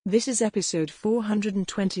This is episode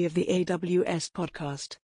 420 of the AWS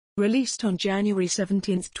podcast, released on January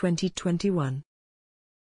 17, 2021.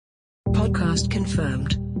 Podcast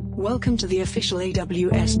confirmed. Welcome to the official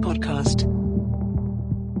AWS podcast.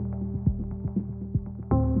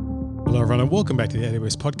 Hello everyone and welcome back to the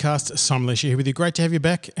AWS podcast. Simon Lesher here with you. Great to have you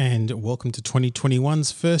back and welcome to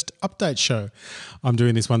 2021's first update show. I'm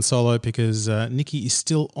doing this one solo because Nikki is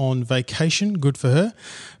still on vacation. Good for her.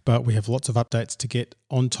 But we have lots of updates to get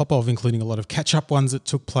on top of, including a lot of catch-up ones that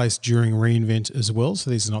took place during reInvent as well. So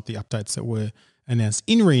these are not the updates that were announced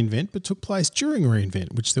in reInvent, but took place during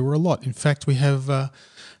reInvent, which there were a lot. In fact, we have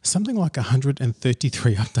something like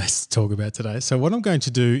 133 updates to talk about today. So what I'm going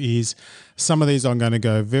to do is some of these I'm going to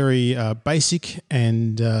go very basic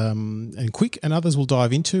and quick, and others we'll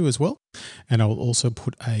dive into as well. And I will also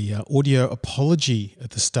put a audio apology at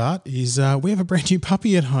the start. We have a brand new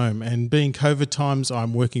puppy at home, and being COVID times,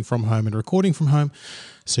 I'm working from home and recording from home.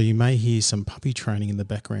 So you may hear some puppy training in the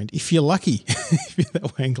background if you're lucky, if you're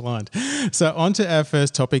that way inclined. So on to our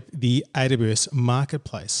first topic, the AWS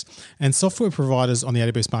Marketplace. And software providers on the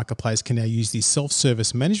AWS Marketplace can now use the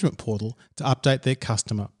self-service management portal to update their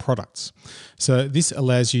customer products. So this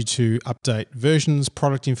allows you to update versions,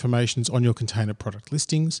 product information on your container product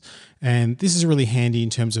listings. And this is really handy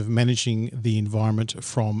in terms of managing the environment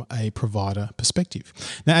from a provider perspective.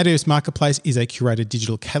 Now, AWS Marketplace is a curated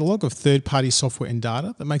digital catalog of third-party software and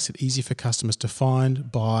data that makes it easy for customers to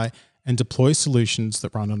find, buy, and deploy solutions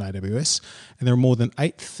that run on AWS. And there are more than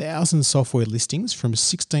 8,000 software listings from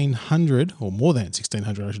 1,600, or more than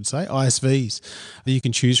 1,600, I should say, ISVs that you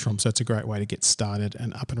can choose from. So it's a great way to get started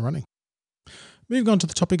and up and running. Moving on to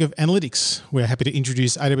the topic of analytics, we're happy to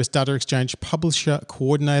introduce AWS Data Exchange Publisher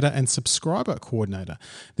Coordinator and Subscriber Coordinator.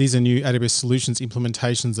 These are new AWS Solutions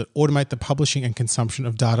implementations that automate the publishing and consumption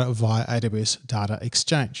of data via AWS Data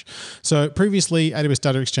Exchange. So previously, AWS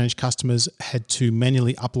Data Exchange customers had to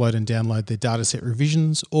manually upload and download their dataset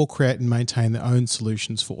revisions or create and maintain their own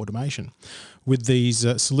solutions for automation. With these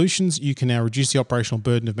solutions, you can now reduce the operational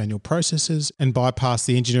burden of manual processes and bypass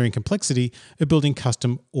the engineering complexity of building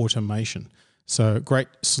custom automation. So great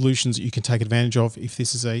solutions that you can take advantage of if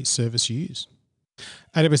this is a service you use.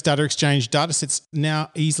 AWS Data Exchange datasets now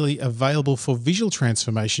easily available for visual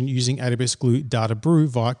transformation using AWS Glue Data Brew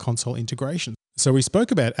via console integration. So we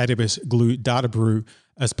spoke about AWS Glue Data Brew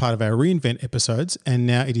as part of our reInvent episodes, and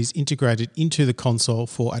now it is integrated into the console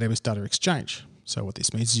for AWS Data Exchange. So what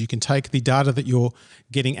this means is you can take the data that you're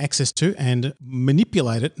getting access to and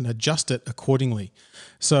manipulate it and adjust it accordingly.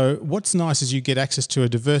 So what's nice is you get access to a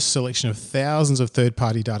diverse selection of thousands of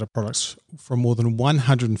third-party data products from more than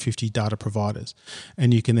 150 data providers.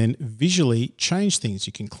 And you can then visually change things.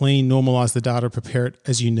 You can clean, normalize the data, prepare it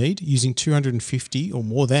as you need using 250 or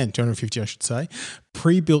more than 250, I should say,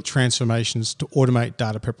 pre-built transformations to automate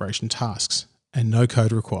data preparation tasks and no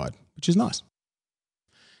code required, which is nice.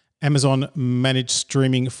 Amazon Managed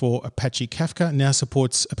Streaming for Apache Kafka now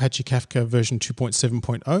supports Apache Kafka version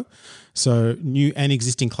 2.7.0. So new and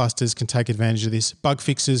existing clusters can take advantage of this, bug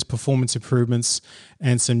fixes, performance improvements,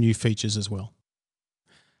 and some new features as well.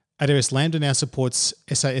 AWS Lambda now supports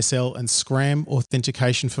SASL and SCRAM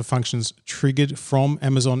authentication for functions triggered from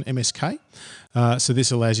Amazon MSK. So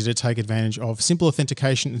this allows you to take advantage of simple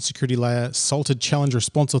authentication and security layer salted challenge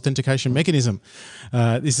response authentication mechanism.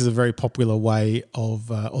 This is a very popular way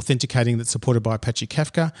of authenticating that's supported by Apache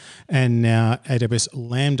Kafka, and now AWS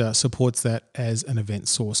Lambda supports that as an event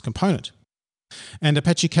source component. And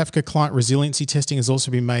Apache Kafka client resiliency testing has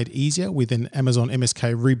also been made easier with an Amazon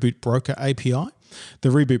MSK Reboot Broker API. The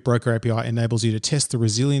Reboot Broker API enables you to test the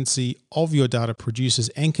resiliency of your data producers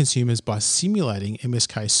and consumers by simulating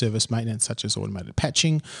MSK service maintenance, such as automated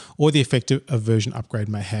patching or the effect a version upgrade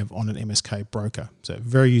may have on an MSK broker. So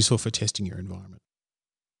very useful for testing your environment.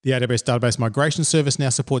 The AWS Database Migration Service now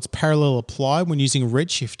supports parallel apply when using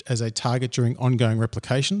Redshift as a target during ongoing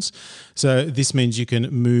replications. So this means you can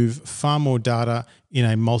move far more data in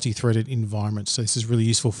a multi-threaded environment. So this is really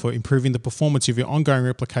useful for improving the performance of your ongoing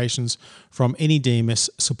replications from any DMS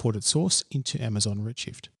supported source into Amazon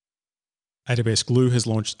Redshift. AWS Glue has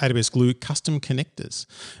launched AWS Glue Custom Connectors.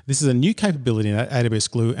 This is a new capability in AWS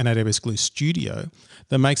Glue and AWS Glue Studio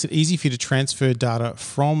that makes it easy for you to transfer data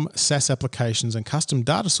from SaaS applications and custom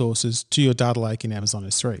data sources to your data lake in Amazon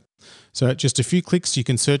S3. So just a few clicks, you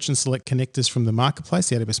can search and select connectors from the marketplace,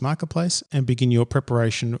 the AWS Marketplace, and begin your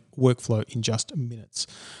preparation workflow in just minutes.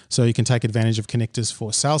 So you can take advantage of connectors for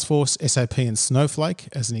Salesforce, SAP, and Snowflake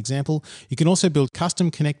as an example. You can also build custom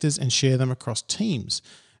connectors and share them across teams.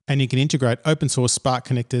 And you can integrate open source Spark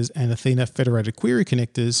connectors and Athena federated query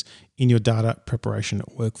connectors in your data preparation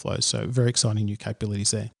workflows. So very exciting new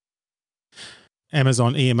capabilities there.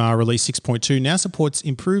 Amazon EMR Release 6.2 now supports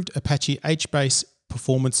improved Apache HBase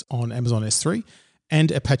performance on Amazon S3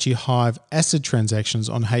 and Apache Hive ACID transactions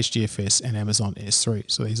on HDFS and Amazon S3.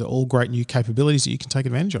 So these are all great new capabilities that you can take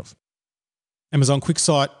advantage of. Amazon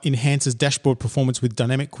QuickSight enhances dashboard performance with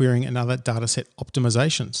dynamic querying and other dataset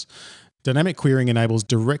optimizations. Dynamic querying enables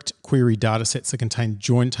direct query datasets that contain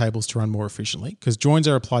join tables to run more efficiently because joins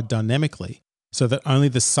are applied dynamically so that only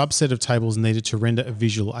the subset of tables needed to render a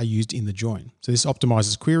visual are used in the join. So this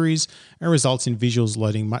optimizes queries and results in visuals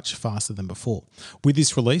loading much faster than before. With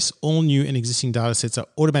this release, all new and existing datasets are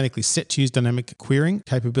automatically set to use dynamic querying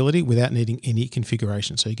capability without needing any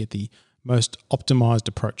configuration. So you get the most optimized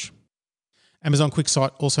approach. Amazon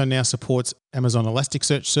QuickSight also now supports Amazon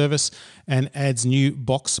Elasticsearch service and adds new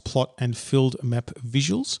box, plot, and filled map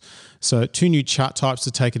visuals. So 2 new chart types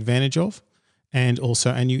to take advantage of, and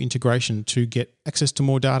also a new integration to get access to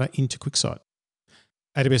more data into QuickSight.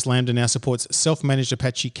 AWS Lambda now supports self-managed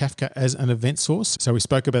Apache Kafka as an event source. So we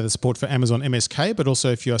spoke about the support for Amazon MSK, but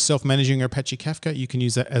also if you are self-managing your Apache Kafka, you can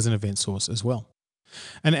use that as an event source as well.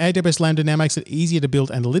 And AWS Lambda now makes it easier to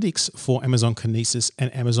build analytics for Amazon Kinesis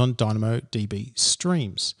and Amazon DynamoDB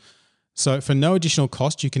streams. So for no additional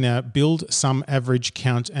cost, you can now build sum, average,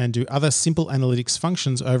 count, and do other simple analytics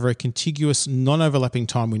functions over a contiguous non-overlapping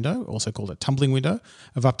time window, also called a tumbling window,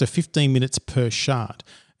 of up to 15 minutes per shard.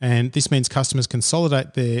 And this means customers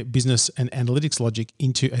consolidate their business and analytics logic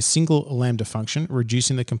into a single Lambda function,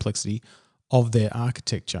 reducing the complexity of their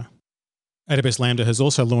architecture. AWS Lambda has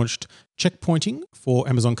also launched checkpointing for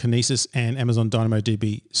Amazon Kinesis and Amazon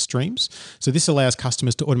DynamoDB streams. So this allows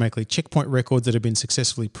customers to automatically checkpoint records that have been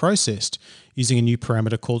successfully processed using a new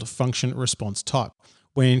parameter called function response type.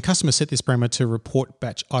 When customers set this parameter to report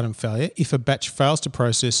batch item failure, if a batch fails to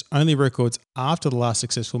process, only records after the last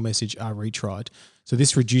successful message are retried. So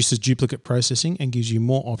this reduces duplicate processing and gives you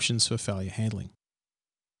more options for failure handling.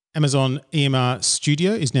 Amazon EMR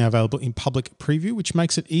Studio is now available in public preview, which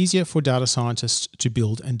makes it easier for data scientists to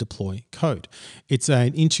build and deploy code. It's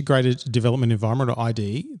an integrated development environment, or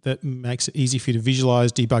IDE, that makes it easy for you to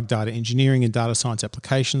visualize, debug data engineering and data science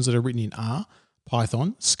applications that are written in R,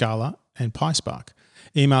 Python, Scala, and PySpark.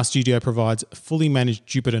 EMR Studio provides fully managed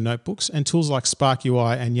Jupyter notebooks and tools like Spark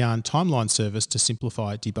UI and Yarn Timeline Service to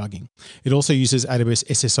simplify debugging. It also uses AWS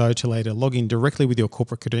SSO to later log in directly with your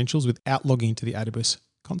corporate credentials without logging into the AWS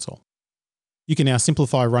console. You can now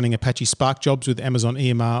simplify running Apache Spark jobs with Amazon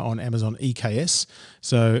EMR on Amazon EKS.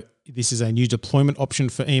 So this is a new deployment option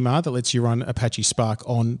for EMR that lets you run Apache Spark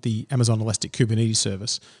on the Amazon Elastic Kubernetes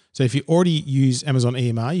service. So if you already use Amazon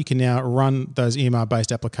EMR, you can now run those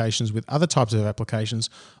EMR-based applications with other types of applications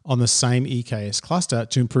on the same EKS cluster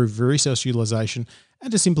to improve resource utilization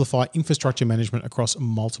and to simplify infrastructure management across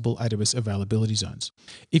multiple AWS availability zones.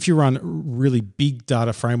 If you run really big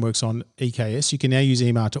data frameworks on EKS, you can now use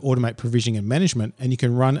EMR to automate provisioning and management, and you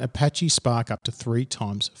can run Apache Spark up to 3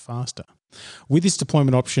 times faster. With this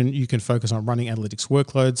deployment option, you can focus on running analytics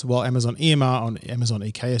workloads, while Amazon EMR on Amazon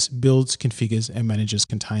EKS builds, configures, and manages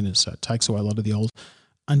containers. So it takes away a lot of the old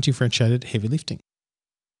undifferentiated heavy lifting.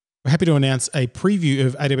 We're happy to announce a preview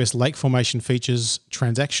of AWS Lake Formation features,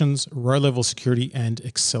 transactions, row-level security, and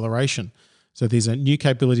acceleration. So these are new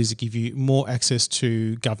capabilities that give you more access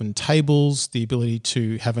to governed tables, the ability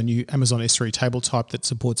to have a new Amazon S3 table type that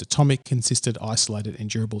supports atomic, consistent, isolated,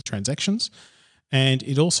 and durable transactions. And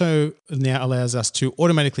it also now allows us to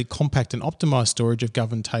automatically compact and optimize storage of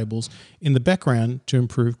governed tables in the background to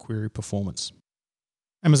improve query performance.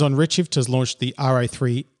 Amazon Redshift has launched the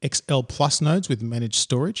RA3 XL Plus nodes with managed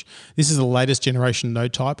storage. This is the latest generation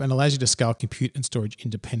node type and allows you to scale compute and storage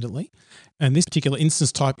independently. And this particular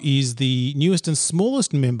instance type is the newest and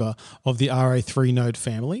smallest member of the RA3 node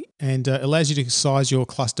family and allows you to size your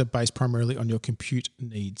cluster based primarily on your compute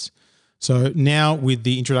needs. So now with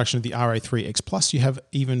the introduction of the RA3X Plus, you have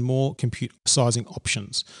even more compute sizing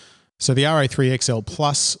options. So the RA3 XL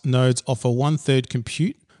Plus nodes offer 1/3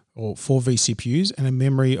 compute or 4 vCPUs and a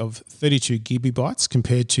memory of 32 gigabytes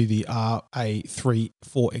compared to the RA3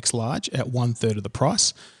 4X Large at 1/3 of the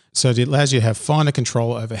price. So it allows you to have finer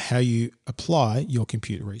control over how you apply your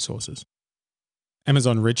compute resources.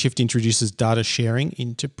 Amazon Redshift introduces data sharing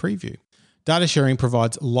into preview. Data sharing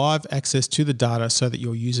provides live access to the data so that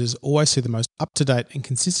your users always see the most up-to-date and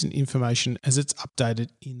consistent information as it's updated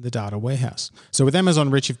in the data warehouse. So with Amazon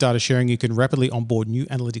Redshift data sharing, you can rapidly onboard new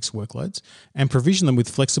analytics workloads and provision them with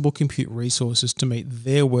flexible compute resources to meet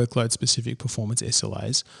their workload-specific performance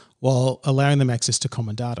SLAs while allowing them access to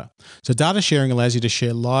common data. So data sharing allows you to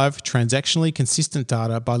share live, transactionally consistent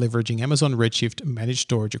data by leveraging Amazon Redshift managed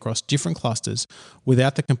storage across different clusters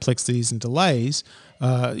without the complexities and delays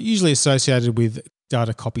usually associated with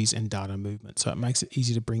data copies and data movement. So it makes it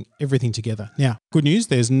easy to bring everything together. Now, good news,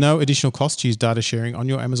 there's no additional cost to use data sharing on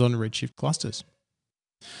your Amazon Redshift clusters.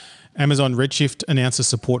 Amazon Redshift announces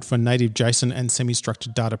support for native JSON and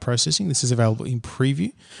semi-structured data processing. This is available in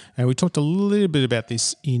preview. And we talked a little bit about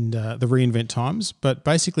this in the reInvent times, but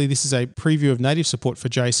basically this is a preview of native support for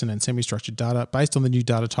JSON and semi-structured data based on the new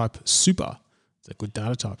data type Super. It's a good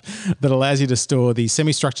data type that allows you to store the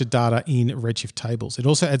semi-structured data in Redshift tables. It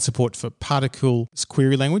also adds support for particle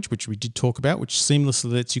query language, which we did talk about, which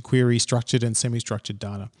seamlessly lets you query structured and semi-structured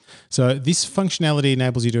data. So this functionality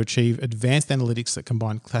enables you to achieve advanced analytics that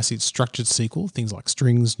combine classic structured SQL, things like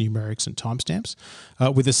strings, numerics, and timestamps,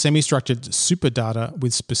 with a semi-structured super data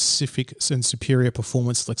with specific and superior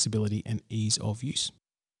performance, flexibility, and ease of use.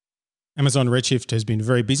 Amazon Redshift has been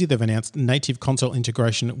very busy. They've announced native console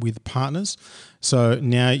integration with partners. So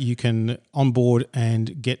now you can onboard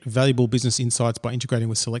and get valuable business insights by integrating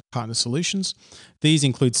with select partner solutions. These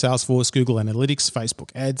include Salesforce, Google Analytics, Facebook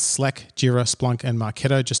Ads, Slack, Jira, Splunk, and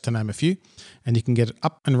Marketo, just to name a few. And you can get it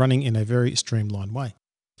up and running in a very streamlined way.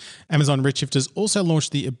 Amazon Redshift has also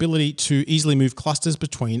launched the ability to easily move clusters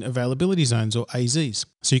between availability zones or AZs.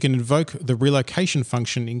 So you can invoke the relocation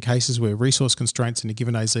function in cases where resource constraints in a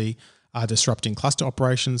given AZ are disrupting cluster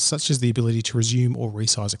operations, such as the ability to resume or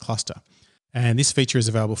resize a cluster. And this feature is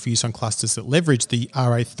available for use on clusters that leverage the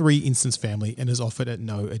RA3 instance family and is offered at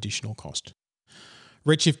no additional cost.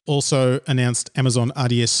 Redshift also announced Amazon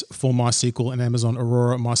RDS for MySQL and Amazon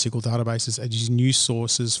Aurora MySQL databases as new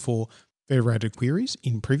sources for federated queries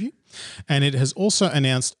in preview. And it has also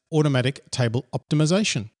announced automatic table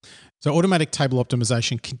optimization. So automatic table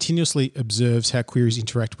optimization continuously observes how queries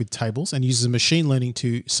interact with tables and uses machine learning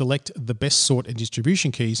to select the best sort and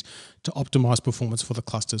distribution keys to optimize performance for the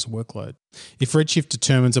cluster's workload. If Redshift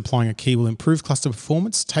determines applying a key will improve cluster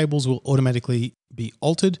performance, tables will automatically be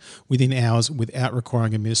altered within hours without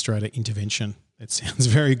requiring administrator intervention. It sounds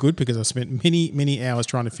very good because I've spent many hours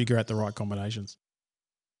trying to figure out the right combinations.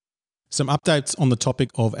 Some updates on the topic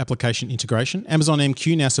of application integration. Amazon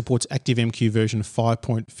MQ now supports ActiveMQ version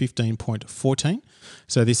 5.15.14.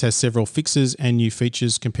 So this has several fixes and new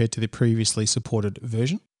features compared to the previously supported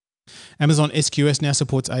version. Amazon SQS now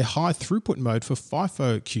supports a high throughput mode for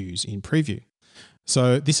FIFO queues in preview.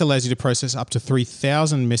 So this allows you to process up to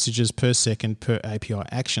 3,000 messages per second per API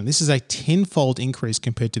action. This is a 10-fold increase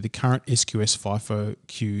compared to the current SQS FIFO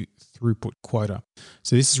queue throughput quota.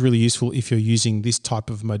 So this is really useful if you're using this type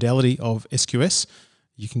of modality of SQS.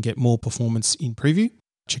 You can get more performance in preview.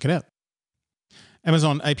 Check it out.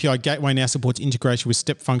 Amazon API Gateway now supports integration with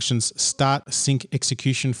step functions start sync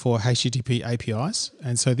execution for HTTP APIs.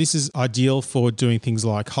 And so this is ideal for doing things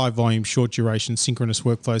like high volume, short duration, synchronous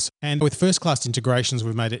workflows. And with first-class integrations,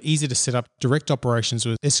 we've made it easy to set up direct operations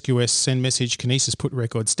with SQS, send message, Kinesis put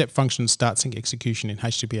record, step functions, start sync execution in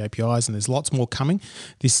HTTP APIs. And there's lots more coming.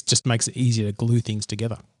 This just makes it easier to glue things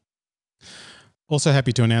together. Also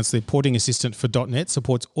happy to announce the Porting Assistant for .NET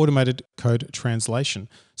supports automated code translation.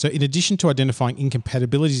 So in addition to identifying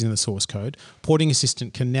incompatibilities in the source code, Porting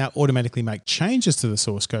Assistant can now automatically make changes to the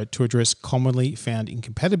source code to address commonly found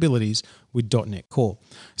incompatibilities with .NET Core.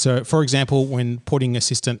 So for example, when Porting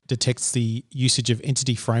Assistant detects the usage of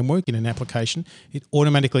Entity Framework in an application, it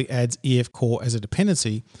automatically adds EF Core as a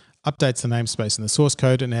dependency, updates the namespace in the source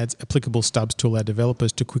code, and adds applicable stubs to allow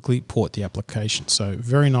developers to quickly port the application. So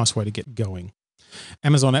very nice way to get going.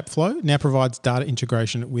 Amazon AppFlow now provides data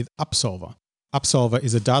integration with Upsolver. Upsolver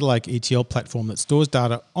is a data lake ETL platform that stores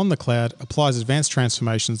data on the cloud, applies advanced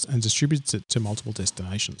transformations, and distributes it to multiple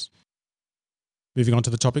destinations. Moving on to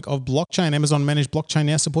the topic of blockchain, Amazon Managed Blockchain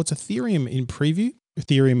now supports Ethereum in preview.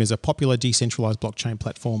 Ethereum is a popular decentralized blockchain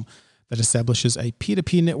platform that establishes a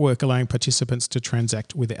peer-to-peer network allowing participants to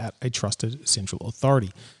transact without a trusted central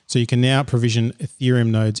authority. So you can now provision Ethereum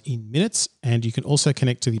nodes in minutes, and you can also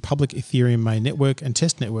connect to the public Ethereum main network and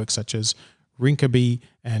test networks such as Rinkeby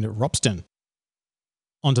and Ropsten.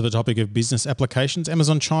 Onto the topic of business applications,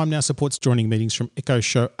 Amazon Chime now supports joining meetings from Echo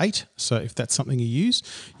Show 8. So if that's something you use,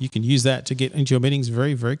 you can use that to get into your meetings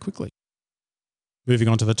very, very quickly. Moving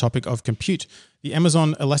on to the topic of compute, the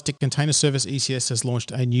Amazon Elastic Container Service ECS has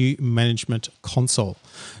launched a new management console.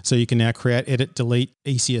 So you can now create, edit, delete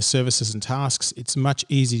ECS services and tasks. It's much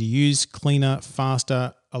easier to use, cleaner,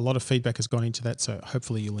 faster. A lot of feedback has gone into that, so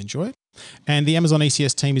hopefully you'll enjoy it. And the Amazon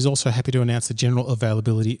ECS team is also happy to announce the general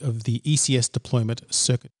availability of the ECS Deployment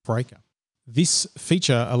Circuit Breaker. This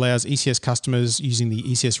feature allows ECS customers using the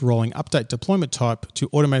ECS rolling update deployment type to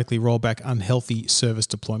automatically roll back unhealthy service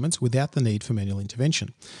deployments without the need for manual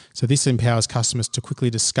intervention. So this empowers customers to quickly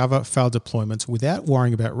discover failed deployments without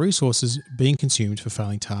worrying about resources being consumed for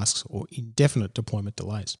failing tasks or indefinite deployment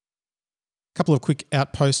delays. Couple of quick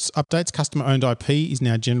Outposts updates. Customer-owned IP is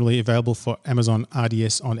now generally available for Amazon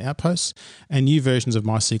RDS on Outposts, and new versions of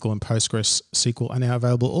MySQL and PostgreSQL are now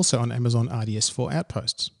available also on Amazon RDS for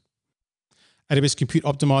Outposts. AWS Compute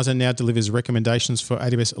Optimizer now delivers recommendations for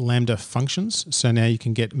AWS Lambda functions, so now you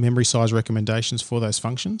can get memory size recommendations for those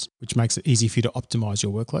functions, which makes it easy for you to optimize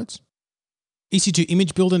your workloads. EC2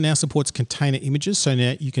 Image Builder now supports container images, so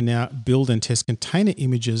now you can now build and test container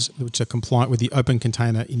images which are compliant with the Open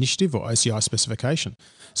Container Initiative or OCI specification.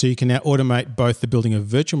 So you can now automate both the building of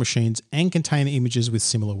virtual machines and container images with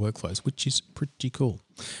similar workflows, which is pretty cool.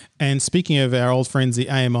 And speaking of our old friends, the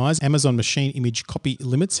AMIs, Amazon Machine Image Copy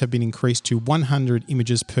limits have been increased to 100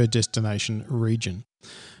 images per destination region.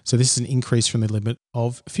 So this is an increase from the limit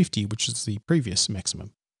of 50, which is the previous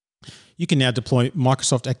maximum. You can now deploy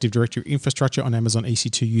Microsoft Active Directory infrastructure on Amazon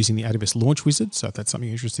EC2 using the AWS Launch Wizard. So if that's something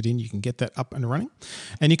you're interested in, you can get that up and running.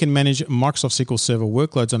 And you can manage Microsoft SQL Server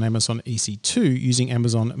workloads on Amazon EC2 using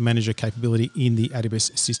Amazon Manager capability in the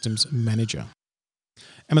AWS Systems Manager.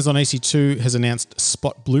 Amazon EC2 has announced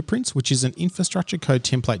Spot Blueprints, which is an infrastructure code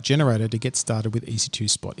template generator to get started with EC2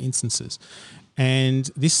 Spot instances. And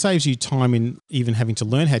this saves you time in even having to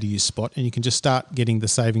learn how to use Spot, and you can just start getting the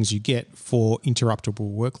savings you get for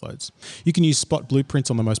interruptible workloads. You can use Spot Blueprints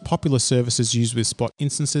on the most popular services used with Spot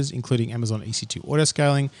instances, including Amazon EC2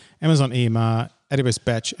 Autoscaling, Amazon EMR, AWS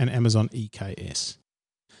Batch, and Amazon EKS.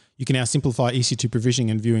 You can now simplify EC2 provisioning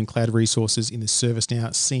and viewing cloud resources in the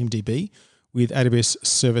ServiceNow CMDB with AWS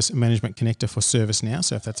Service Management Connector for ServiceNow.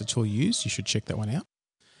 So if that's a tool you use, you should check that one out.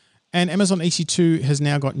 And Amazon EC2 has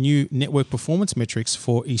now got new network performance metrics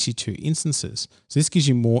for EC2 instances. So this gives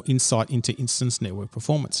you more insight into instance network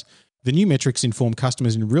performance. The new metrics inform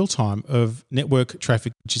customers in real time of network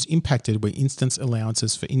traffic which is impacted where instance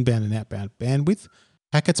allowances for inbound and outbound bandwidth,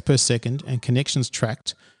 packets per second, and connections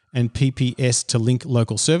tracked, and PPS to link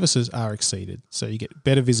local services are exceeded. So you get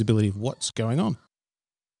better visibility of what's going on.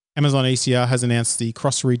 Amazon ECR has announced the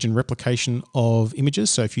cross-region replication of images.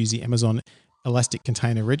 So if you use the Amazon Elastic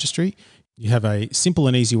Container Registry, you have a simple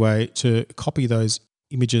and easy way to copy those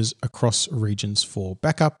images across regions for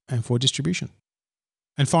backup and for distribution.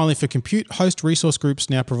 And finally, for compute, host resource groups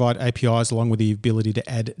now provide APIs along with the ability to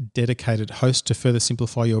add dedicated hosts to further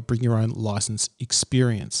simplify your bring your own license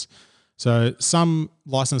experience. So some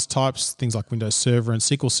license types, things like Windows Server and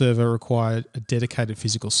SQL Server, require a dedicated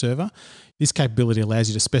physical server. This capability allows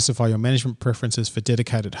you to specify your management preferences for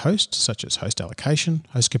dedicated hosts, such as host allocation,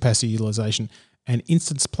 host capacity utilization, and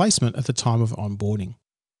instance placement at the time of onboarding.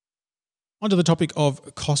 Onto the topic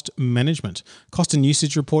of cost management. Cost and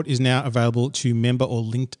usage report is now available to member or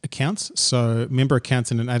linked accounts. So member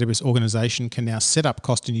accounts in an AWS organization can now set up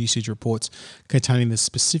cost and usage reports containing the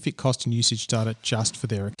specific cost and usage data just for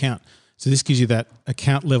their account. So this gives you that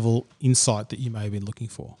account level insight that you may have been looking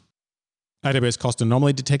for. AWS Cost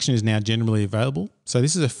Anomaly Detection is now generally available. So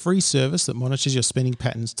this is a free service that monitors your spending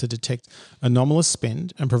patterns to detect anomalous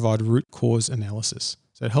spend and provide root cause analysis.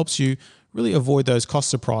 So it helps you really avoid those cost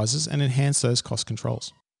surprises and enhance those cost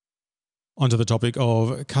controls. Onto the topic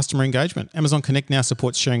of customer engagement. Amazon Connect now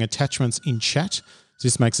supports sharing attachments in chat.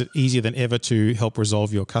 This makes it easier than ever to help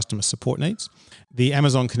resolve your customer support needs. The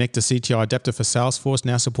Amazon Connector CTI adapter for Salesforce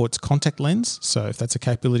now supports Contact Lens. So if that's a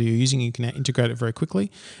capability you're using, you can now integrate it very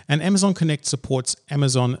quickly. And Amazon Connect supports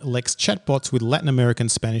Amazon Lex chatbots with Latin American,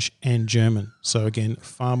 Spanish, and German. So again,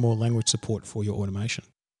 far more language support for your automation.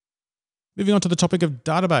 Moving on to the topic of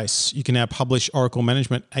database, you can now publish Oracle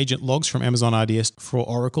Management Agent logs from Amazon RDS for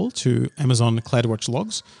Oracle to Amazon CloudWatch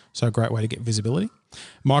logs. So a great way to get visibility.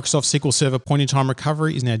 Microsoft SQL Server point-in-time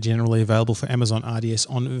recovery is now generally available for Amazon RDS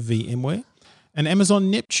on VMware. And Amazon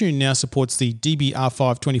Neptune now supports the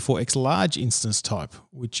DBR524X large instance type,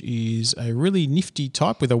 which is a really nifty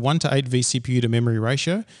type with a 1:8 vCPU to memory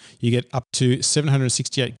ratio. You get up to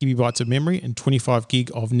 768 gigabytes of memory and 25 gig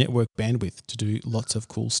of network bandwidth to do lots of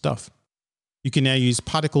cool stuff. You can now use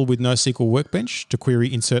Particle with NoSQL Workbench to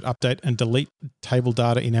query, insert, update, and delete table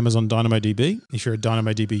data in Amazon DynamoDB. If you're a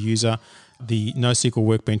DynamoDB user, the NoSQL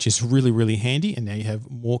Workbench is really, really handy, and now you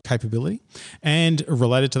have more capability. And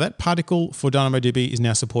related to that, Particle for DynamoDB is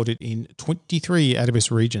now supported in 23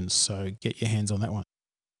 AWS regions, so get your hands on that one.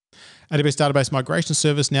 AWS Database Migration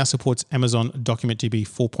Service now supports Amazon DocumentDB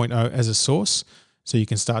 4.0 as a source, so you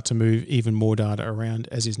can start to move even more data around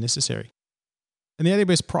as is necessary. And the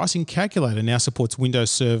AWS Pricing Calculator now supports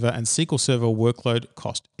Windows Server and SQL Server workload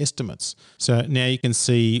cost estimates. So now you can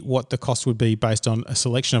see what the cost would be based on a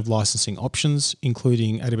selection of licensing options,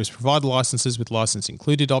 including AWS provider licenses with license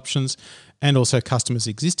included options, and also customers'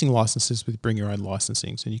 existing licenses with bring your own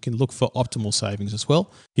licensing. And you can look for optimal savings as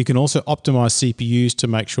well. You can also optimize CPUs to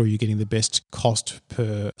make sure you're getting the best cost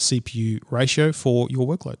per CPU ratio for your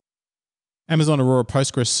workload. Amazon Aurora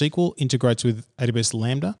PostgreSQL integrates with AWS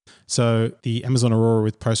Lambda. So the Amazon Aurora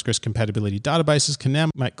with Postgres compatibility databases can now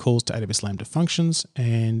make calls to AWS Lambda functions,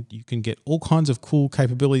 and you can get all kinds of cool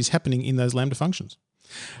capabilities happening in those Lambda functions.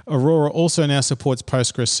 Aurora also now supports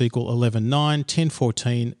PostgreSQL 11.9,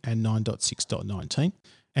 10.14, and 9.6.19.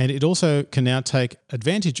 And it also can now take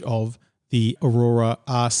advantage of the Aurora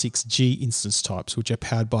R6G instance types, which are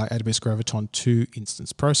powered by AWS Graviton 2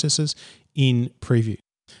 instance processors in preview.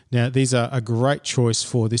 Now, these are a great choice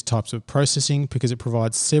for this type of processing because it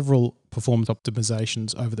provides several performance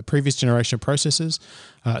optimizations over the previous generation of processors,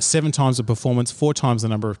 7 times the performance, 4 times the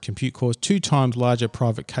number of compute cores, 2 times larger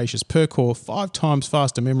private caches per core, 5 times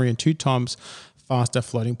faster memory, and 2 times faster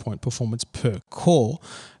floating point performance per core.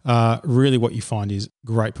 Really what you find is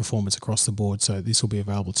great performance across the board. So this will be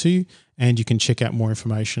available to you, and you can check out more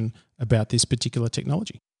information about this particular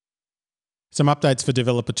technology. Some updates for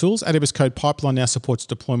developer tools. AWS Code Pipeline now supports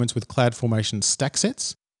deployments with CloudFormation stack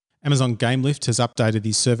sets. Amazon GameLift has updated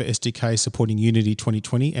the server SDK supporting Unity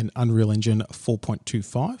 2020 and Unreal Engine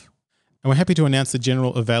 4.25. And we're happy to announce the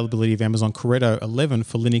general availability of Amazon Corretto 11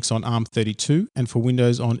 for Linux on ARM32 and for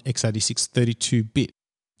Windows on x86 32-bit.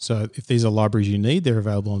 So if these are libraries you need, they're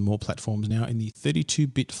available on more platforms now in the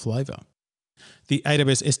 32-bit flavor. The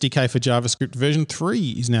AWS SDK for JavaScript version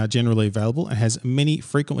 3 is now generally available and has many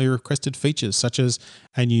frequently requested features such as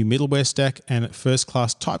a new middleware stack and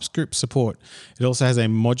first-class TypeScript support. It also has a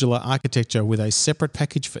modular architecture with a separate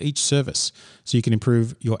package for each service, so you can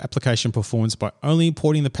improve your application performance by only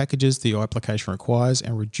importing the packages that your application requires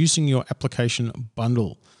and reducing your application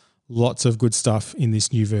bundle. Lots of good stuff in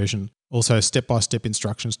this new version. Also, step-by-step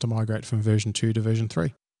instructions to migrate from version 2 to version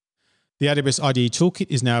 3. The AWS IDE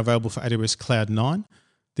Toolkit is now available for AWS Cloud 9.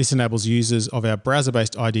 This enables users of our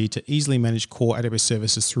browser-based IDE to easily manage core AWS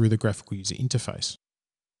services through the graphical user interface.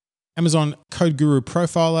 Amazon Code Guru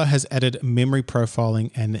Profiler has added memory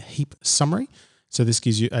profiling and heap summary. So this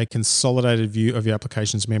gives you a consolidated view of your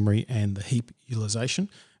application's memory and the heap utilization,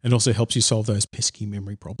 and also helps you solve those pesky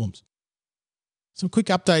memory problems. Some quick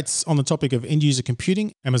updates on the topic of end-user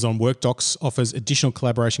computing. Amazon WorkDocs offers additional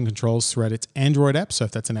collaboration controls throughout its Android app. So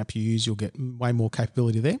if that's an app you use, you'll get way more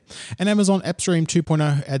capability there. And Amazon AppStream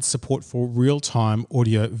 2.0 adds support for real-time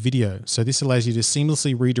audio-video. So this allows you to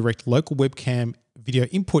seamlessly redirect local webcam video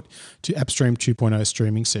input to AppStream 2.0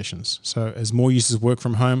 streaming sessions. So as more users work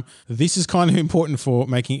from home, this is kind of important for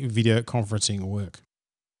making video conferencing work.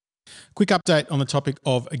 Quick update on the topic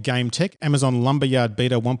of game tech. Amazon Lumberyard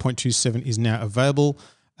Beta 1.27 is now available.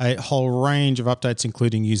 A whole range of updates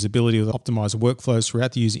including usability with optimized workflows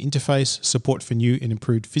throughout the user interface, support for new and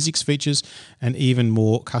improved physics features, and even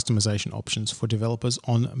more customization options for developers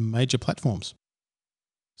on major platforms.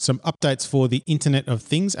 Some updates for the Internet of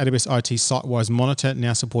Things. AWS IT Sitewise Monitor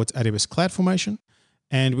now supports AWS CloudFormation,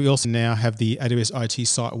 and we also now have the AWS IT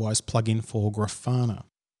Sitewise plugin for Grafana.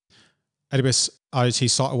 AWS IoT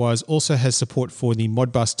Sitewise also has support for the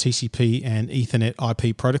Modbus TCP and Ethernet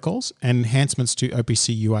IP protocols and enhancements to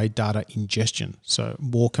OPC UA data ingestion, so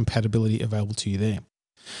more compatibility available to you there.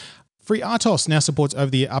 FreeRTOS now supports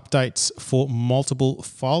over-the-air updates for multiple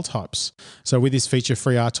file types. So with this feature,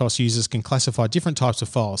 FreeRTOS users can classify different types of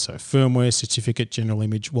files, so firmware, certificate, general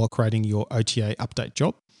image, while creating your OTA update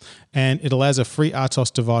job. And it allows a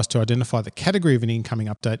FreeRTOS device to identify the category of an incoming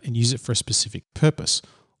update and use it for a specific purpose,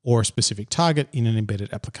 or a specific target in an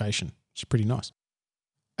embedded application, which is pretty nice.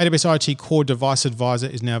 AWS IoT Core Device Advisor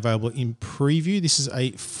is now available in preview. This is a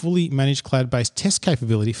fully managed cloud-based test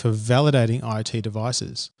capability for validating IoT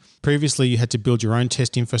devices. Previously, you had to build your own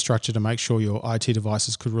test infrastructure to make sure your IoT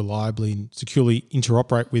devices could reliably and securely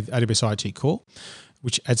interoperate with AWS IoT Core,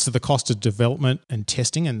 which adds to the cost of development and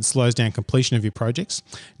testing and slows down completion of your projects.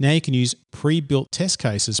 Now you can use pre-built test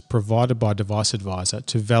cases provided by Device Advisor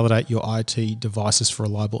to validate your IoT devices for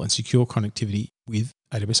reliable and secure connectivity with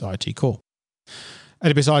AWS IoT Core.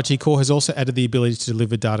 AWS IoT Core has also added the ability to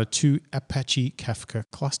deliver data to Apache Kafka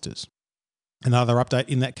clusters. Another update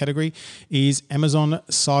in that category is Amazon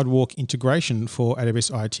Sidewalk integration for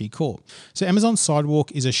AWS IoT Core. So Amazon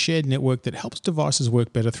Sidewalk is a shared network that helps devices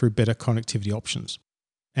work better through better connectivity options.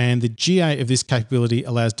 And the GA of this capability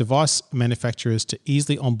allows device manufacturers to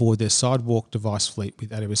easily onboard their Sidewalk device fleet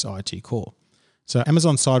with AWS IoT Core. So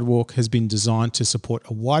Amazon Sidewalk has been designed to support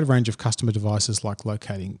a wide range of customer devices like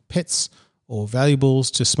locating pets or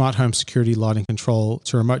valuables to smart home security, lighting control,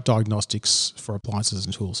 to remote diagnostics for appliances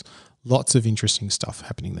and tools. Lots of interesting stuff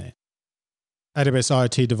happening there. AWS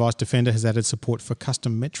IoT Device Defender has added support for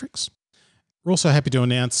custom metrics. We're also happy to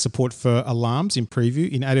announce support for alarms in preview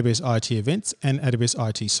in AWS IoT Events and AWS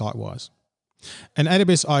IoT Sitewise. And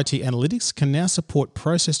AWS IoT Analytics can now support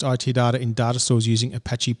processed IoT data in data stores using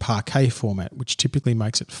Apache Parquet format, which typically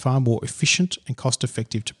makes it far more efficient and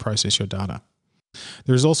cost-effective to process your data.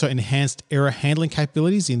 There is also enhanced error handling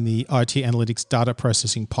capabilities in the IoT Analytics data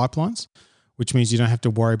processing pipelines, which means you don't have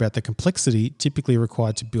to worry about the complexity typically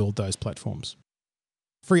required to build those platforms.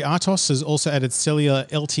 FreeRTOS has also added Cellular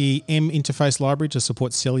LTE-M interface library to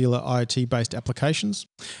support cellular IoT-based applications,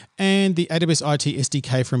 and the AWS IoT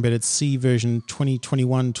SDK for embedded C version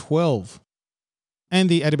 2021.12. And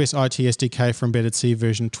the AWS IoT SDK for embedded C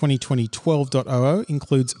version 2020.12.00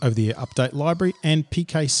 includes over-the-air update library and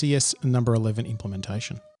PKCS number 11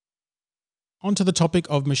 implementation. On to the topic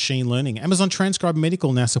of machine learning. Amazon Transcribe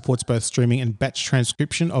Medical now supports both streaming and batch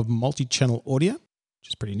transcription of multi-channel audio, which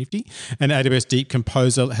is pretty nifty. And AWS Deep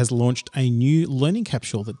Composer has launched a new learning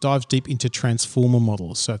capsule that dives deep into transformer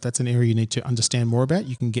models. So if that's an area you need to understand more about,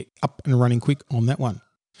 you can get up and running quick on that one.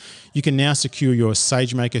 You can now secure your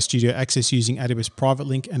SageMaker Studio access using AWS Private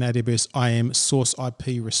Link and AWS IAM source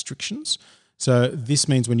IP restrictions. So this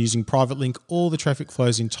means when using Private Link, all the traffic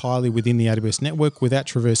flows entirely within the AWS network without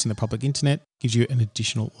traversing the public internet, gives you an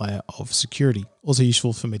additional layer of security. Also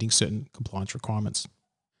useful for meeting certain compliance requirements.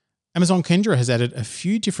 Amazon Kendra has added a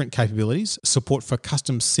few different capabilities, support for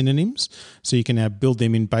custom synonyms, so you can now build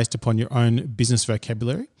them in based upon your own business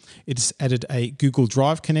vocabulary. It's added a Google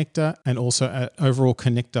Drive connector and also an overall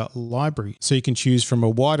connector library, so you can choose from a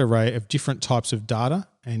wide array of different types of data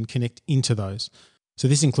and connect into those. So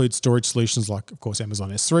this includes storage solutions like, of course,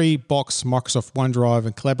 Amazon S3, Box, Microsoft OneDrive,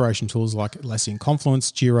 and collaboration tools like Atlassian Confluence,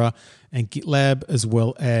 Jira, and GitLab, as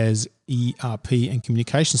well as ERP and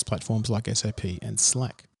communications platforms like SAP and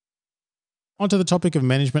Slack. Onto the topic of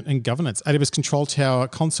management and governance. AWS Control Tower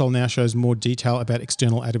console now shows more detail about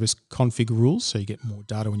external AWS config rules, so you get more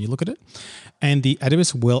data when you look at it. And the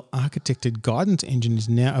AWS well-architected guidance engine is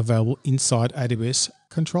now available inside AWS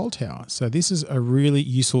Control Tower. So this is a really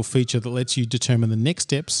useful feature that lets you determine the next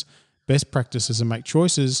steps, best practices, and make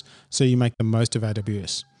choices so you make the most of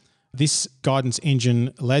AWS. This guidance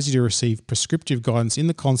engine allows you to receive prescriptive guidance in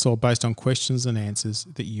the console based on questions and answers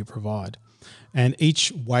that you provide. And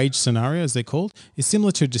each wage scenario, as they're called, is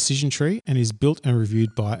similar to a decision tree and is built and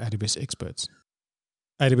reviewed by AWS experts.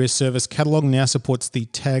 AWS Service Catalog now supports the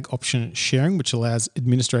tag option sharing, which allows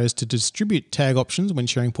administrators to distribute tag options when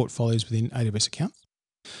sharing portfolios within AWS accounts.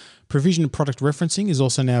 Provision product referencing is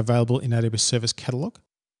also now available in AWS Service Catalog.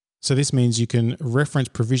 So this means you can reference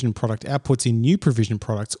provision product outputs in new provision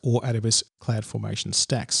products or AWS CloudFormation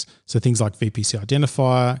stacks. So things like VPC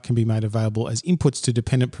identifier can be made available as inputs to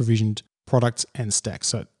dependent provisioned products and stacks.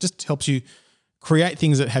 So it just helps you create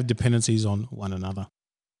things that have dependencies on one another.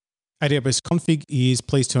 AWS Config is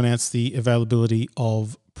pleased to announce the availability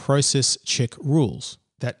of process check rules.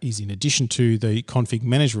 That is in addition to the config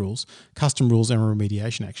manage rules, custom rules, and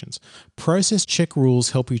remediation actions. Process check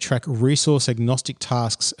rules help you track resource agnostic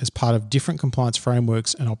tasks as part of different compliance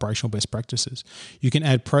frameworks and operational best practices. You can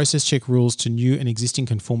add process check rules to new and existing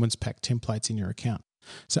conformance pack templates in your account.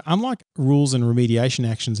 So unlike rules and remediation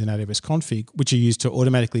actions in AWS Config, which are used to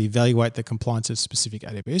automatically evaluate the compliance of specific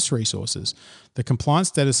AWS resources, the compliance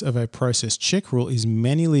status of a process check rule is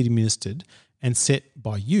manually administered and set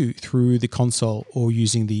by you through the console or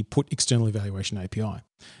using the Put External Evaluation API.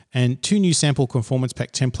 And 2 new sample conformance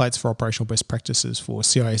pack templates for operational best practices for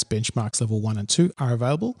CIS benchmarks level 1 and 2 are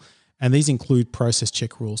available, and these include process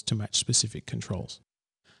check rules to match specific controls.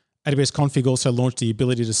 AWS Config also launched the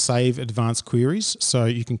ability to save advanced queries, so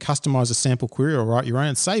you can customize a sample query or write your own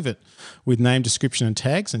and save it with name, description, and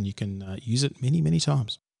tags, and you can use it many, many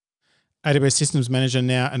times. AWS Systems Manager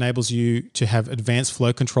now enables you to have advanced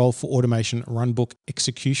flow control for automation runbook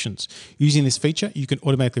executions. Using this feature, you can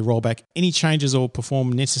automatically roll back any changes or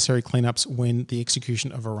perform necessary cleanups when the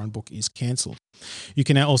execution of a runbook is cancelled. You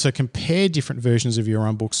can now also compare different versions of your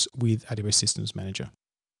runbooks with AWS Systems Manager.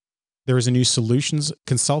 There is a new solutions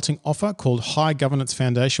consulting offer called High Governance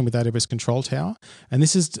Foundation with AWS Control Tower, and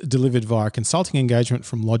this is delivered via consulting engagement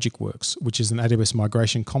from LogicWorks, which is an AWS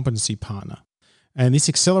migration competency partner. And this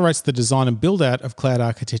accelerates the design and build out of cloud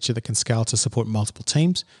architecture that can scale to support multiple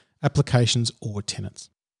teams, applications, or tenants.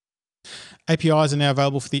 APIs are now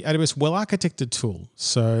available for the AWS Well Architected tool.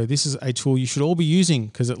 So this is a tool you should all be using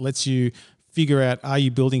because it lets you figure out, are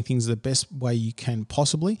you building things the best way you can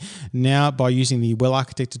possibly? Now, by using the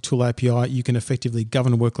well-architected tool API, you can effectively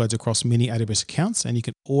govern workloads across many AWS accounts, and you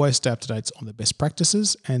can always stay up to date on the best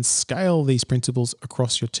practices and scale these principles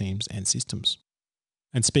across your teams and systems.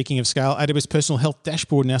 And speaking of scale, AWS Personal Health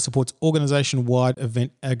Dashboard now supports organization-wide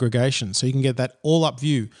event aggregation. So you can get that all-up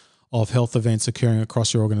view of health events occurring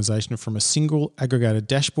across your organization from a single aggregated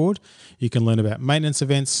dashboard. You can learn about maintenance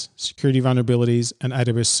events, security vulnerabilities, and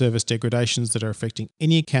AWS service degradations that are affecting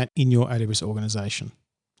any account in your AWS organization.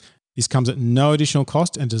 This comes at no additional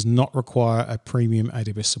cost and does not require a premium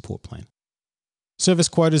AWS support plan. Service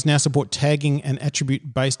quotas now support tagging and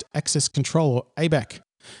attribute-based access control, or ABAC.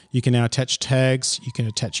 You can now attach tags, you can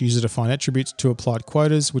attach user-defined attributes to applied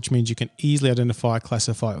quotas, which means you can easily identify,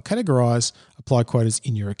 classify, or categorize applied quotas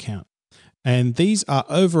in your account. And these are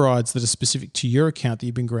overrides that are specific to your account that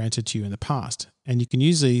you've been granted to you in the past. And you can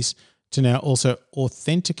use these to now also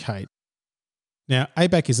authenticate. Now,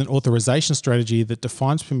 ABAC is an authorization strategy that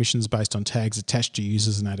defines permissions based on tags attached to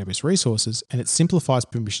users and AWS resources, and it simplifies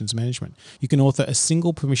permissions management. You can author a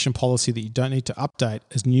single permission policy that you don't need to update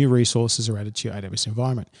as new resources are added to your AWS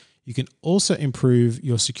environment. You can also improve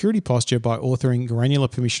your security posture by authoring granular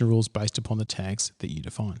permission rules based upon the tags that you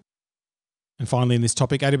define. And finally, in this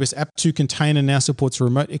topic, AWS App2 Container now supports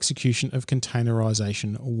remote execution of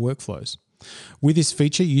containerization workflows. With this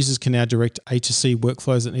feature, users can now direct A2C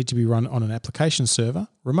workflows that need to be run on an application server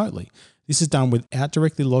remotely. This is done without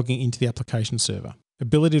directly logging into the application server.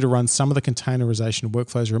 Ability to run some of the containerization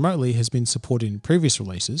workflows remotely has been supported in previous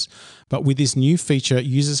releases, but with this new feature,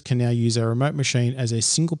 users can now use a remote machine as a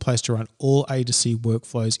single place to run all A2C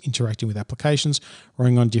workflows interacting with applications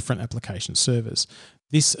running on different application servers.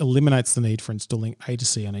 This eliminates the need for installing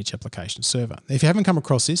A2C on each application server. If you haven't come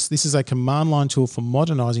across this is a command line tool for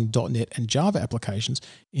modernizing .NET and Java applications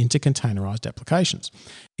into containerized applications.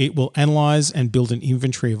 It will analyze and build an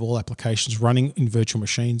inventory of all applications running in virtual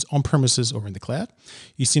machines on premises or in the cloud.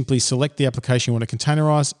 You simply select the application you want to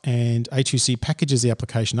containerize, and A2C packages the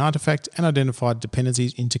application artifact and identified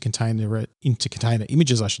dependencies into container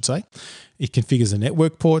images, I should say. It configures the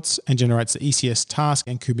network ports and generates the ECS task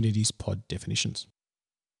and Kubernetes pod definitions.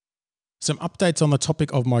 Some updates on the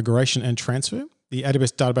topic of migration and transfer. The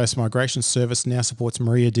AWS Database Migration Service now supports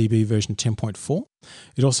MariaDB version 10.4.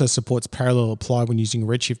 It also supports parallel apply when using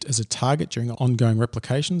Redshift as a target during ongoing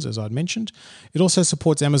replications, as I'd mentioned. It also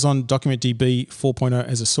supports Amazon DocumentDB 4.0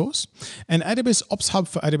 as a source. And AWS Ops Hub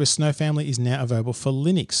for AWS Snow Family is now available for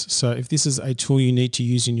Linux. So if this is a tool you need to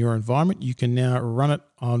use in your environment, you can now run it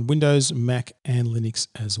on Windows, Mac, and Linux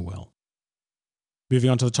as well. Moving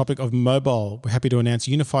on to the topic of mobile, we're happy to announce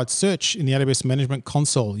unified search in the AWS Management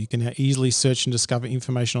Console. You can now easily search and discover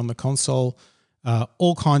information on the console.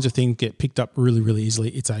 All kinds of things get picked up really, really easily.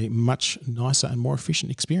 It's a much nicer and more efficient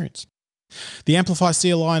experience. The Amplify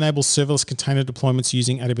CLI enables serverless container deployments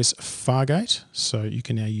using AWS Fargate. So you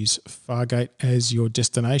can now use Fargate as your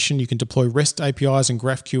destination. You can deploy REST APIs and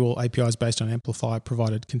GraphQL APIs based on Amplify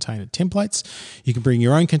provided container templates. You can bring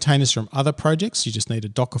your own containers from other projects. You just need a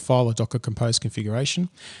Docker file or Docker Compose configuration.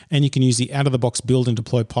 And you can use the out-of-the-box build and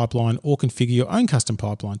deploy pipeline or configure your own custom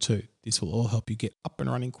pipeline too. This will all help you get up and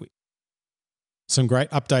running quick. Some great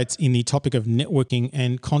updates in the topic of networking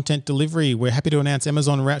and content delivery. We're happy to announce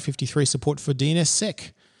Amazon Route 53 support for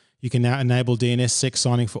DNSSEC. You can now enable DNSSEC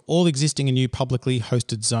signing for all existing and new publicly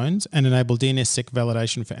hosted zones and enable DNSSEC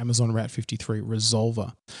validation for Amazon Route 53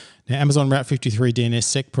 Resolver. Now, Amazon Route 53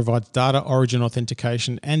 DNSSEC provides data origin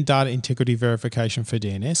authentication and data integrity verification for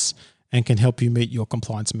DNS and can help you meet your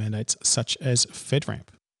compliance mandates such as FedRAMP.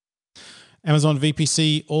 Amazon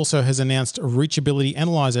VPC also has announced a Reachability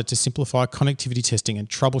Analyzer to simplify connectivity testing and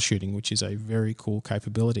troubleshooting, which is a very cool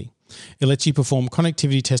capability. It lets you perform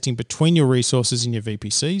connectivity testing between your resources in your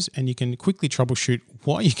VPCs, and you can quickly troubleshoot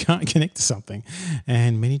why you can't connect to something.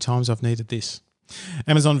 And many times I've needed this.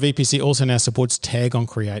 Amazon VPC also now supports tag on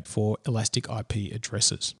create for elastic IP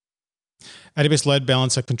addresses. AWS Load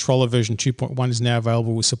Balancer Controller version 2.1 is now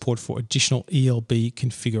available with support for additional ELB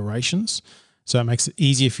configurations. So it makes it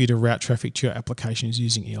easier for you to route traffic to your applications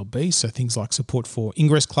using ELB. So things like support for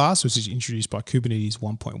ingress class, which is introduced by Kubernetes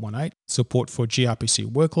 1.18, support for gRPC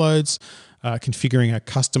workloads, configuring a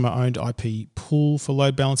customer-owned IP pool for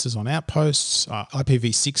load balancers on outposts,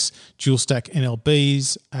 IPv6 dual stack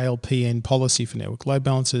NLBs, ALPN policy for network load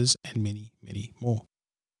balancers, and many, many more.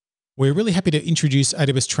 We're really happy to introduce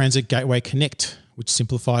AWS Transit Gateway Connect, which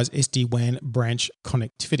simplifies SD-WAN branch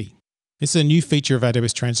connectivity. This is a new feature of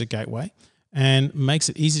AWS Transit Gateway and makes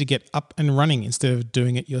it easy to get up and running instead of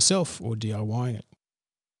doing it yourself or DIYing it.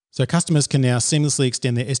 So customers can now seamlessly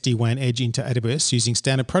extend their SD-WAN edge into AWS using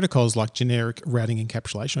standard protocols like generic routing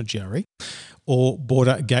encapsulation, or GRE, or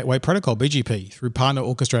Border Gateway Protocol, BGP, through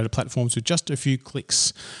partner-orchestrated platforms with just a few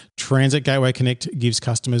clicks. Transit Gateway Connect gives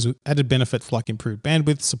customers added benefits like improved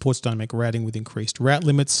bandwidth, supports dynamic routing with increased route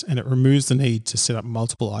limits, and it removes the need to set up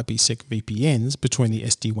multiple IPsec VPNs between the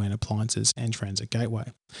SD-WAN appliances and Transit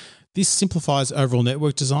Gateway. This simplifies overall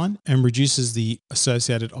network design and reduces the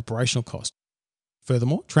associated operational cost.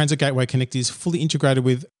 Furthermore, Transit Gateway Connect is fully integrated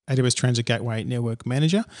with AWS Transit Gateway Network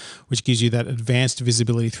Manager, which gives you that advanced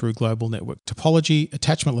visibility through global network topology,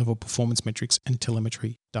 attachment level performance metrics, and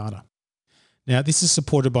telemetry data. Now, this is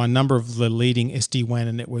supported by a number of the leading SD-WAN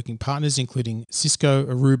and networking partners, including Cisco,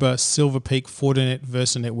 Aruba, Silver Peak, Fortinet,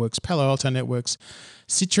 Versa Networks, Palo Alto Networks,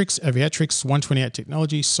 Citrix, Aviatrix, 128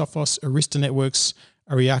 Technologies, Sophos, Arista Networks,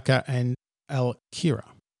 Ariaka, and Alkira.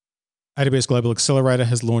 AWS Global Accelerator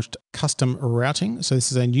has launched custom routing. So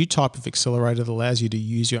this is a new type of accelerator that allows you to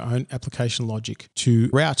use your own application logic to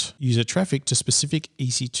route user traffic to specific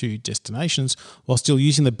EC2 destinations while still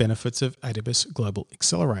using the benefits of AWS Global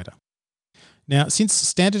Accelerator. Now, since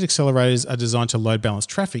standard accelerators are designed to load balance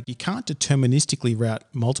traffic, you can't deterministically route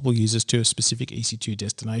multiple users to a specific EC2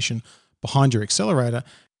 destination behind your accelerator,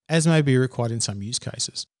 as may be required in some use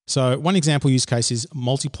cases. So one example use case is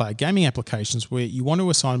multiplayer gaming applications where you want to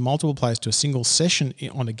assign multiple players to a single session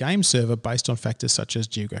on a game server based on factors such as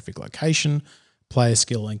geographic location, player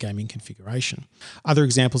skill, and gaming configuration. Other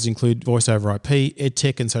examples include voice over IP,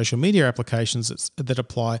 edtech, and social media applications that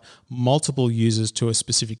apply multiple users to a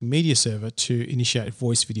specific media server to initiate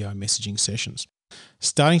voice, video, and messaging sessions.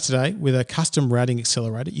 Starting today with a custom routing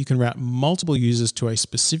accelerator, you can route multiple users to a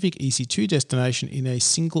specific EC2 destination in a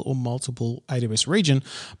single or multiple AWS region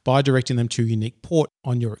by directing them to a unique port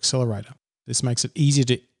on your accelerator. This makes it easier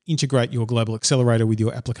to integrate your global accelerator with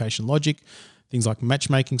your application logic, things like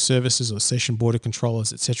matchmaking services or session border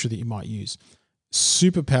controllers, etc. that you might use.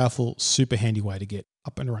 Super powerful, super handy way to get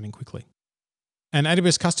up and running quickly. And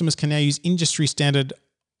AWS customers can now use industry standard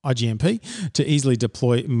IGMP to easily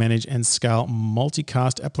deploy, manage, and scale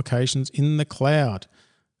multicast applications in the cloud.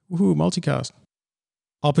 Woohoo, multicast.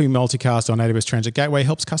 IP Multicast on AWS Transit Gateway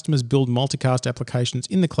helps customers build multicast applications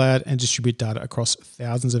in the cloud and distribute data across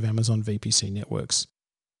thousands of Amazon VPC networks.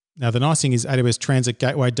 Now, the nice thing is AWS Transit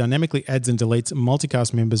Gateway dynamically adds and deletes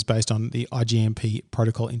multicast members based on the IGMP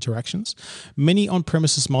protocol interactions. Many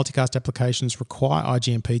on-premises multicast applications require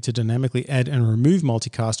IGMP to dynamically add and remove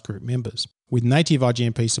multicast group members. With native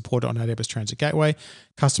IGMP supported on AWS Transit Gateway,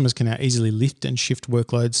 customers can now easily lift and shift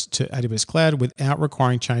workloads to AWS Cloud without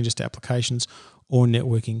requiring changes to applications or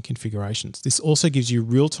networking configurations. This also gives you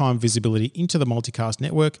real-time visibility into the multicast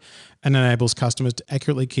network and enables customers to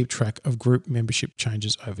accurately keep track of group membership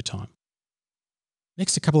changes over time.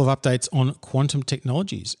 Next, a couple of updates on quantum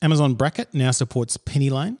technologies. Amazon Braket now supports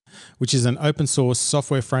PennyLane, which is an open source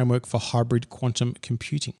software framework for hybrid quantum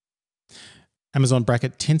computing. Amazon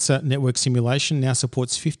Braket Tensor Network Simulation now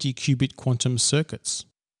supports 50-qubit quantum circuits.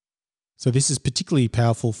 So this is particularly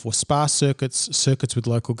powerful for sparse circuits, circuits with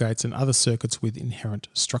local gates, and other circuits with inherent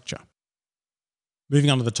structure.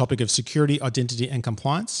 Moving on to the topic of security, identity, and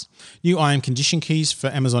compliance. New IAM condition keys for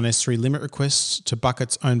Amazon S3 limit requests to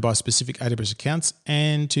buckets owned by specific AWS accounts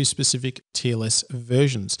and to specific TLS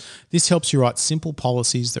versions. This helps you write simple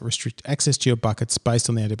policies that restrict access to your buckets based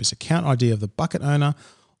on the AWS account ID of the bucket owner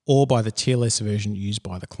or by the TLS version used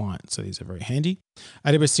by the client. So these are very handy.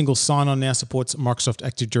 AWS Single Sign-On now supports Microsoft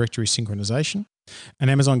Active Directory synchronization. And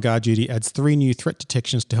Amazon GuardDuty adds 3 new threat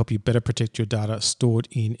detections to help you better protect your data stored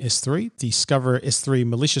in S3. Discover S3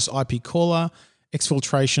 Malicious IP Caller,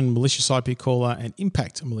 Exfiltration Malicious IP Caller, and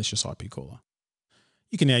Impact Malicious IP Caller.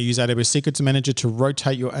 You can now use AWS Secrets Manager to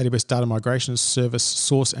rotate your AWS Data Migration Service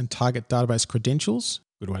source and target database credentials.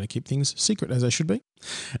 Good way to keep things secret, as they should be.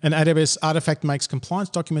 And AWS Artifact makes compliance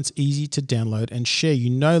documents easy to download and share.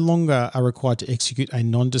 You no longer are required to execute a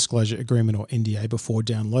non-disclosure agreement or NDA before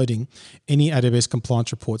downloading any AWS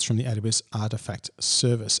compliance reports from the AWS Artifact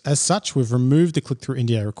service. As such, we've removed the click-through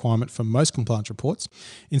NDA requirement for most compliance reports.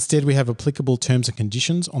 Instead, we have applicable terms and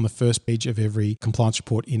conditions on the first page of every compliance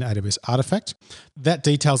report in AWS Artifact. That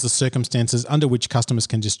details the circumstances under which customers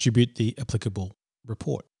can distribute the applicable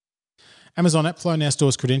report. Amazon AppFlow now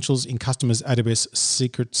stores credentials in customers' AWS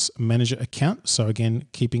Secrets Manager account. So again,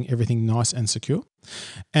 keeping everything nice and secure.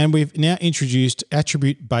 And we've now introduced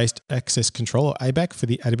attribute-based access control, or ABAC, for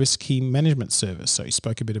the AWS Key Management Service. So you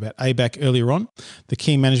spoke a bit about ABAC earlier on. The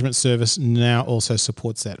Key Management Service now also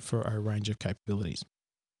supports that for a range of capabilities.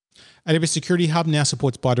 AWS Security Hub now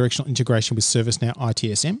supports bidirectional integration with ServiceNow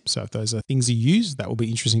ITSM. So if those are things you use, that will be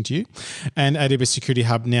interesting to you. And AWS Security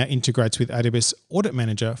Hub now integrates with AWS Audit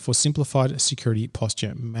Manager for simplified security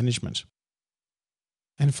posture management.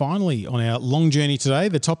 And finally, on our long journey today,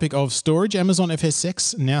 the topic of storage. Amazon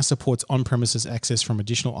FSx now supports on-premises access from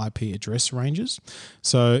additional IP address ranges.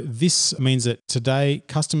 So this means that today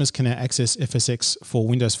customers can now access FSx for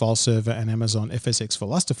Windows File Server and Amazon FSx for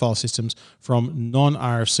Lustre file systems from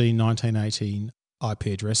non-RFC 1918 IP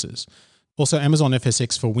addresses. Also, Amazon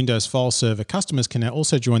FSx for Windows File Server customers can now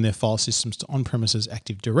also join their file systems to on-premises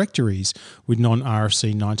Active Directories with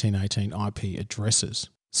non-RFC 1918 IP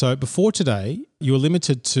addresses. So before today, you were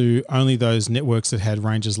limited to only those networks that had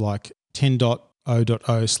ranges like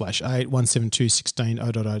 10.0.0/8,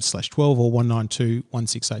 172.16.0.0/12, or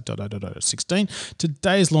 192.168.0.0/16.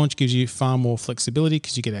 Today's launch gives you far more flexibility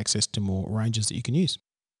because you get access to more ranges that you can use.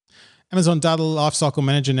 Amazon Data Lifecycle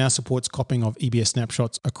Manager now supports copying of EBS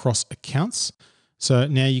snapshots across accounts. So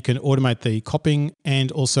now you can automate the copying,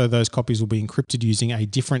 and also those copies will be encrypted using a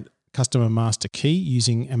different customer master key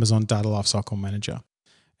using Amazon Data Lifecycle Manager.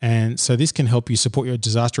 And so this can help you support your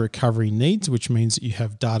disaster recovery needs, which means that you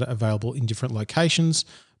have data available in different locations,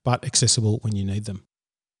 but accessible when you need them.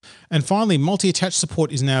 And finally, multi-attach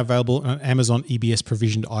support is now available on Amazon EBS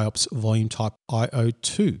provisioned IOPS volume type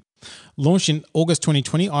IO2. Launched in August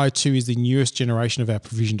 2020, IO2 is the newest generation of our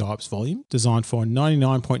provisioned IOPS volume, designed for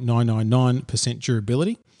 99.999%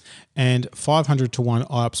 durability and 500-to-1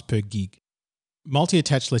 IOPS per gig.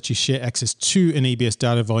 Multi-attach lets you share access to an EBS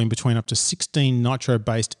data volume between up to 16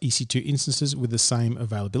 Nitro-based EC2 instances with the same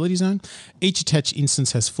availability zone. Each attached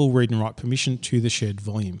instance has full read and write permission to the shared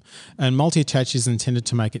volume. And multi-attach is intended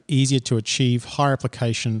to make it easier to achieve higher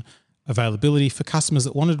application availability for customers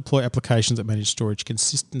that want to deploy applications that manage storage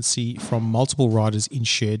consistency from multiple writers in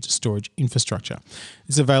shared storage infrastructure.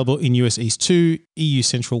 It's available in US East 2, EU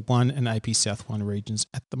Central 1 and AP South 1 regions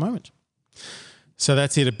at the moment. So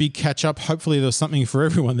that's it, a big catch up. Hopefully there was something for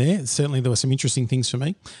everyone there. Certainly there were some interesting things for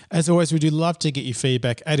me. As always, we do love to get your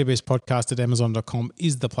feedback. AWSpodcast@amazon.com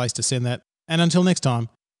is the place to send that. And until next time,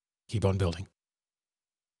 keep on building.